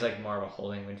he plays like more of a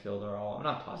holding midfielder role. I'm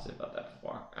not positive about that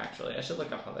before. Actually, I should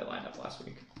look up how they lined up last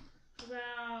week.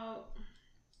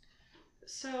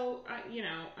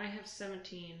 I have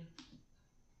 17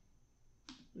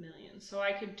 million, so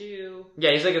I could do.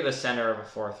 Yeah, he's like at the center of a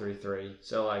 4-3-3.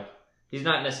 So like he's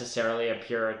not necessarily a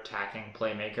pure attacking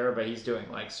playmaker, but he's doing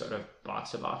like sort of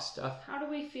box to box stuff. How do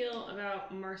we feel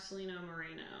about Marcelino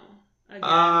Moreno against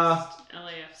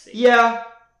LAFC? Yeah,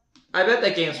 I bet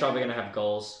that game's probably gonna have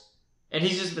goals, and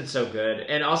he's just been so good.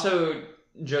 And also,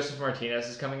 Joseph Martinez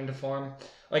is coming into form.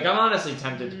 Like I'm honestly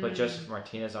tempted to put Joseph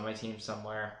Martinez on my team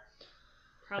somewhere.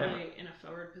 Probably in a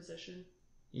forward position.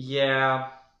 Yeah,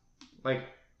 like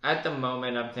at the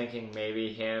moment, I'm thinking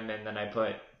maybe him, and then I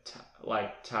put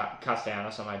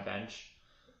Castellanos on my bench.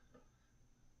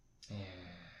 Yeah.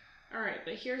 All right,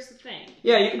 but here's the thing.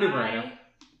 Yeah, you can do Moreno.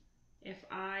 If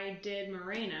I did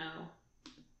Moreno,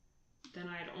 then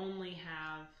I'd only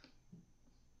have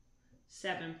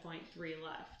 7.3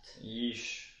 left.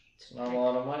 Yeesh. It's not a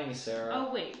lot of money, Sarah.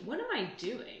 Oh wait, what am I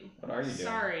doing? What are you doing?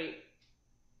 Sorry.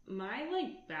 My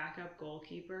backup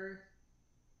goalkeeper.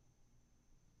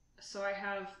 So I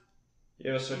have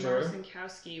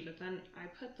Marcinkowski, but then I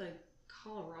put the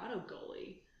Colorado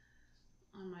goalie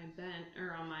on my bench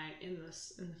or in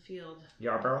the field.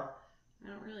 Yarborough? I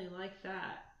don't really like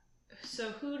that.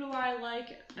 So who do I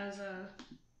like as a?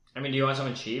 I mean, do you want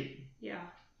someone cheap? Yeah.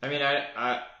 I mean,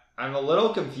 I'm a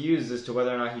little confused as to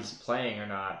whether or not he's playing or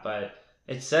not, but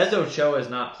it says Ochoa is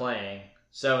not playing.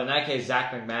 So in that case,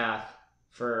 Zach McMath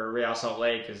for Real Salt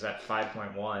Lake is at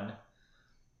 5.1.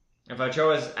 If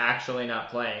Ochoa is actually not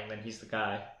playing, then he's the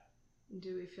guy.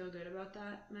 Do we feel good about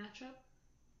that matchup?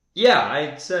 Yeah,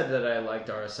 I said that I liked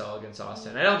RSL against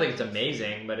Austin. I don't think it's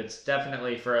amazing, but it's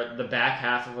definitely for the back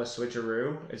half of a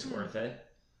switcheroo, it's worth it.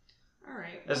 All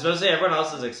right. Especially everyone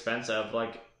else is expensive.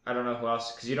 Like, I don't know who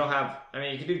else, because you don't have, I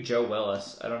mean, you could do Joe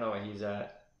Willis. I don't know what he's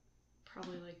at.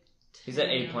 Probably he's at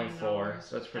 8.4,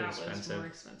 so that's pretty expensive. That was more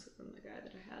expensive than the guy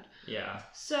that I had. Yeah.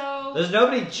 So there's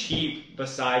nobody cheap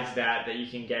besides that you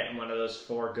can get in one of those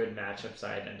 4 good matchups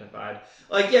I identified.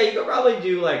 Like, yeah, you could probably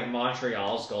do like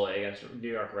Montreal's goalie against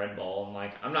New York Red Bull, and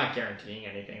like I'm not guaranteeing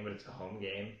anything, but it's a home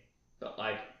game. But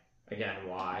like, again,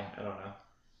 why? I don't know.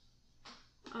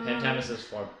 Pantemis is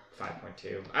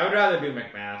 5.2. I would rather do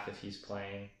McMath if he's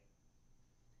playing.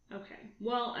 Okay.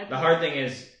 Well, the hard thing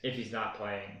is if he's not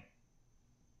playing.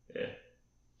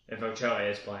 If Ochoa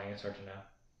is playing, it's hard to know.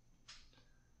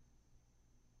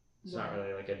 It's not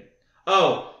really like a.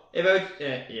 Oh, if I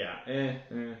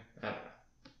don't know.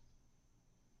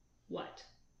 What?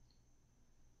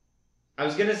 I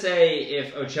was gonna say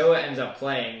if Ochoa ends up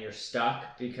playing, you're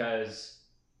stuck because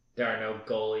there are no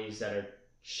goalies that are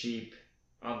cheap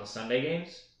on the Sunday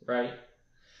games, right?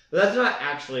 But that's not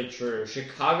actually true.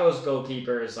 Chicago's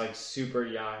goalkeeper is like super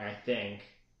young, I think.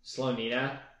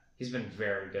 Slonina, he's been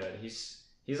very good. He's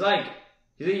a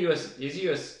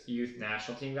US youth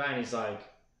national team guy, and he's like.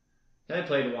 He only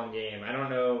played 1 game. I don't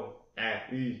know.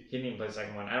 He didn't even play the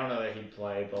second one. I don't know that he'd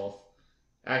play both.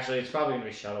 Actually, it's probably going to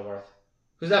be Shuttleworth,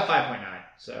 who's at 5.9.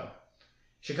 So,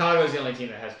 Chicago is the only team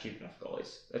that has cheap enough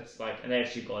goalies. That's like, and they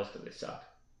have cheap goalies because they suck.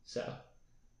 So.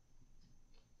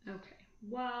 Okay.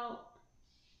 Well,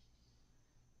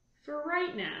 for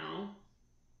right now,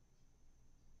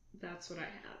 that's what I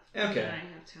have. Okay. And I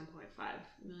have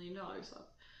 $10.5 million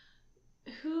left.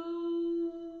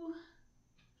 Who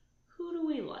do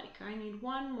we like? I need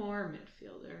one more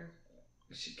midfielder.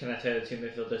 Can I tell you the 2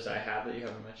 midfielders I have that you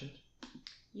haven't mentioned?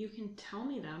 You can tell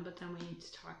me them, but then we need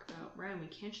to talk about Ryan. We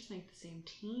can't just make the same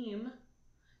team.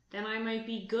 Then I might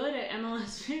be good at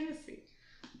MLS Fantasy.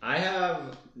 I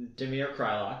have Damir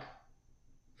Kreilach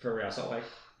for Real Salt Lake.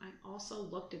 I also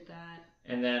looked at that.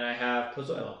 And then I have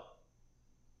Pozuelo.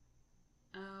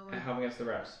 Oh. At home against the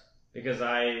Revs. Because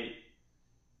I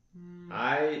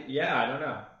don't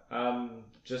know.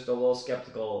 Just a little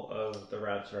skeptical of the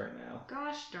Revs right now.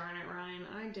 Gosh darn it, Ryan.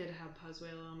 I did have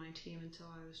Pozuelo on my team until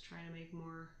I was trying to make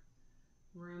more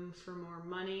room for more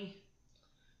money.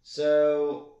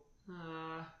 So,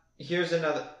 here's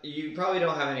another. You probably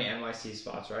don't have any NYC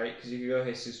spots, right? Because you could go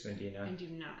Jesus Medina. I do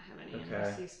not have any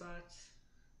NYC spots.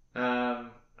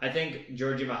 I think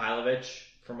Georgi Mihailovic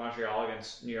from Montreal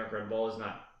against New York Red Bull is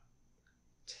not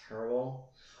terrible.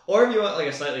 Or if you want like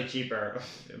a slightly cheaper,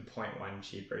 0.1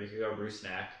 cheaper, you could go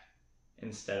Rusnak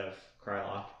instead of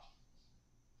Kreilach.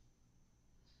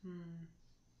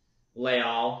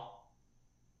 Leal.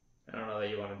 I don't know that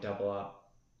you want to double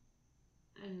up.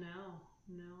 No,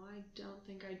 I don't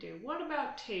think I do. What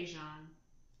about Tajon?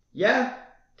 Yeah,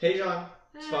 Tajon.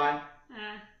 It's fine.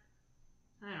 I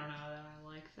don't know that I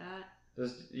like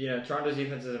that. Toronto's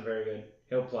defense isn't very good.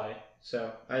 He'll play,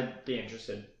 so I'd be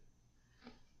interested.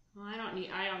 Well, I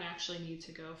don't actually need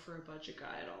to go for a budget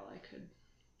guy at all. I could.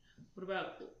 What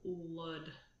about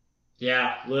Lud?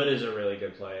 Yeah, Lud is a really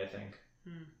good play, I think.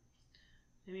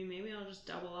 I mean, maybe I'll just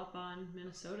double up on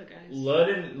Minnesota guys. Lud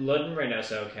and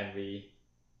Reynoso can be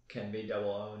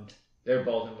double owned. They're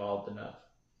both involved enough.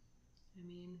 I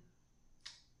mean,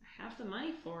 I have the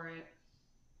money for it.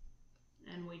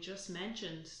 And we just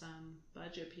mentioned some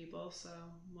budget people,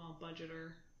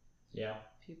 budgeter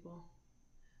people.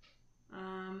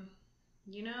 All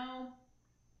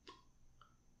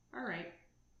right.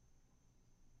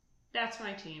 That's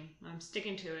my team. I'm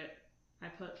sticking to it. I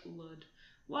put Lud.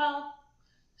 Well,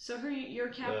 so you're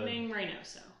captaining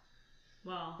Reynoso.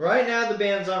 Well, right now the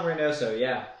band's on Reynoso.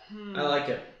 Yeah, I like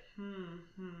it.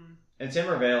 And Tim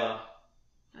or Vela.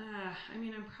 I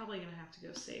mean, I'm probably gonna have to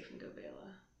go safe and go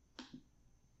Vela.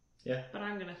 Yeah. But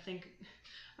I'm gonna think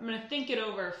it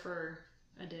over for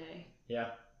a day. Yeah.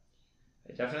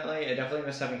 I definitely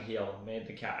miss having Heel.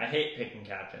 I hate picking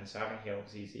captain, so having Heel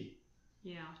was easy.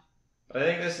 Yeah. But I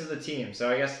think this is the team, so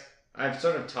I guess I've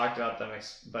sort of talked about them,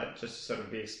 but just to sort of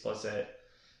be explicit,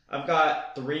 I've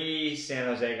got 3 San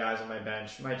Jose guys on my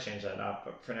bench. Might change that up,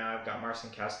 but for now I've got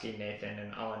Marcinkowski, Nathan,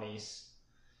 and Alanis.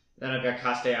 Then I've got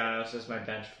Castellanos as my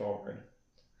bench forward.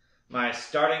 My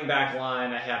starting back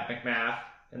line, I have McMath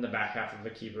in the back half of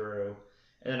Akibaru.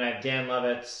 And then I have Dan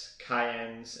Levitz,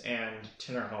 Cayens, and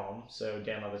Tinnerholm. So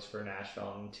Dan Levitz for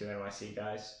Nashville and 2 NYC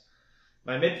guys.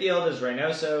 My midfield is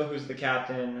Reynoso, who's the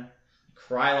captain,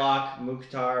 Krylock,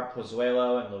 Mukhtar,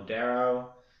 Pozuelo, and Lodero.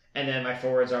 And then my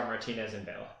forwards are Martinez and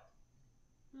Vela.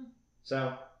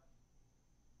 So.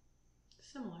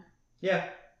 Similar. Yeah.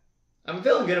 I'm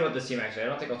feeling good about this team, actually. I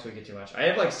don't think I'll tweak it too much. I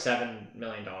have like $7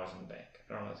 million in the bank.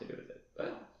 I don't know what to do with it.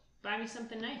 But buy me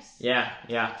something nice. Yeah.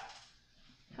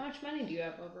 How much money do you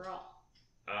have overall?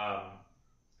 I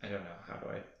don't know. How do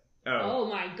I... Oh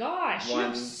my gosh. You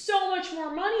have so much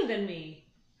more money than me.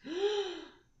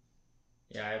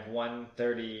 Yeah, I have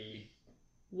 130...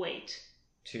 Wait.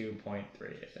 2.3,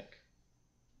 I think.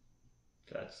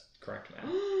 If that's correct math.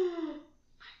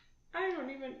 I don't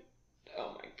even...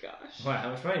 Oh my gosh. What? How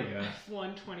much money do you have?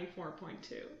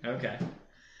 124.2. Okay.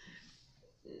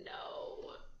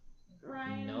 No.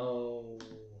 Ryan. No.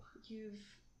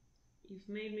 You've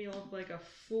made me look like a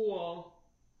fool.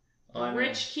 The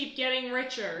rich keep getting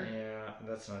richer. Yeah,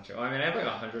 that's not true. I mean, I have like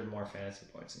 100 more fantasy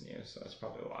points than you, so that's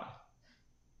probably why.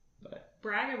 But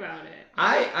brag about it.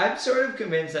 I'm sort of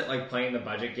convinced that like playing the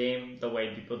budget game the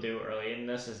way people do early in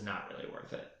this is not really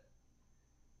worth it.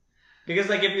 Because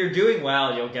like if you're doing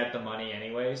well, you'll get the money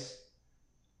anyways.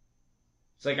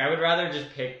 It's like I would rather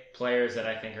just pick players that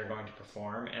I think are going to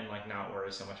perform and like not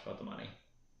worry so much about the money.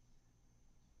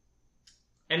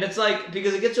 And it's like,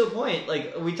 because it gets to a point,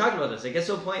 like, we talked about this, it gets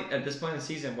to a point at this point in the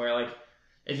season where, like,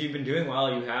 if you've been doing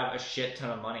well, you have a shit ton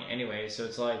of money anyway, so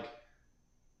it's like,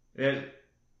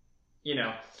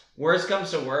 worst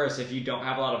comes to worst, if you don't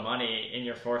have a lot of money and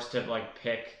you're forced to, like,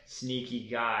 pick sneaky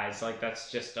guys, like,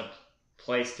 that's just a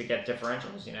place to get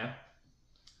differentials, you know?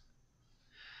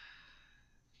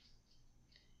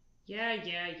 Yeah.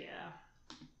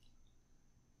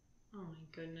 Oh my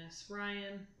goodness,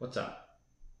 Ryan. What's up?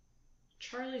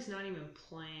 Charlie's not even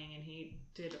playing, and he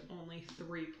did only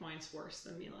 3 points worse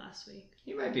than me last week.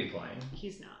 He might be playing.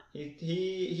 He's not.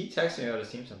 He texts me about his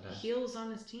team sometimes. Heel's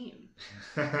on his team.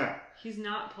 He's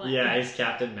not playing. Yeah, he's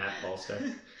Captain Matt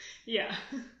Bolster. Yeah.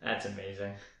 That's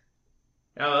amazing.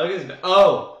 Oh, look at this.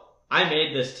 Oh, I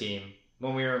made this team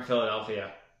when we were in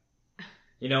Philadelphia.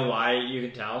 You know why you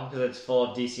can tell? Because it's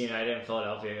full of DC United and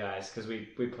Philadelphia guys. Because we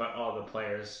put all the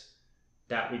players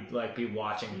that we'd like be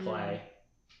watching play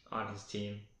on his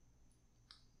team.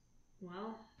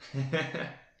 Well,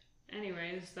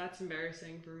 anyways, that's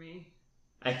embarrassing for me.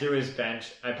 I threw his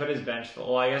bench. I put his bench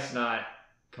full. Well, I guess not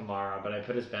Kamara, but I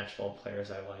put his bench full of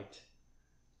players I liked,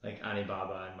 like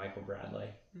Anibaba and Michael Bradley.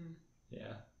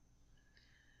 Yeah.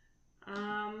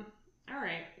 All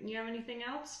right. You have anything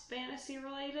else fantasy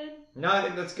related? No, I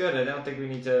think that's good. I don't think we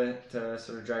need to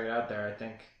sort of drag it out there. I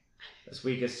think this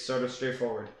week is sort of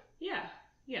straightforward. Yeah.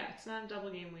 It's not a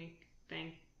double game week.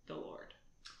 Thank the Lord.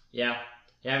 Yeah.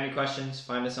 If you have any questions,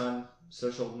 find us on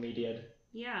social media.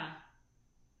 Yeah.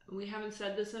 We haven't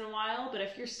said this in a while, but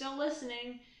if you're still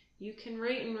listening, you can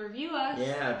rate and review us.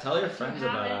 Yeah, tell your friends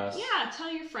about us. Yeah,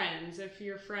 tell your friends. If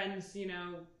your friends,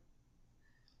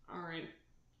 aren't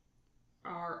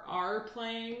are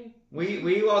playing.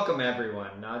 We welcome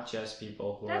everyone, not just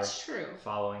people who That's are true.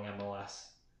 following MLS.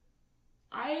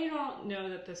 I don't know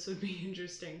that this would be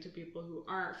interesting to people who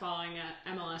aren't following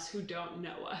MLS who don't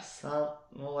know us. Well,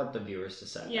 we'll let the viewers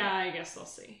decide. Yeah, I guess they'll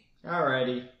see.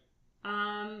 Alrighty.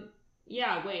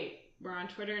 Yeah, wait. We're on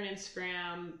Twitter and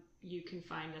Instagram. You can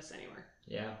find us anywhere.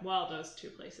 Yeah. Well, those two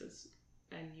places.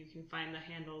 And you can find the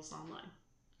handles online.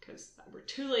 Because we're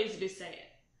too lazy to say it.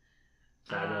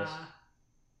 Fabulous.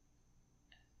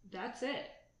 That's it.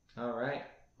 Alright.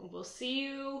 We'll see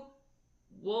you.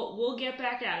 We'll get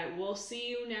back at it. We'll see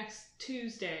you next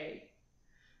Tuesday.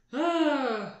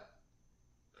 From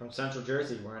Central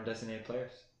Jersey, we're on Designated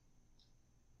Players.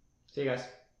 See you guys.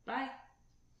 Bye.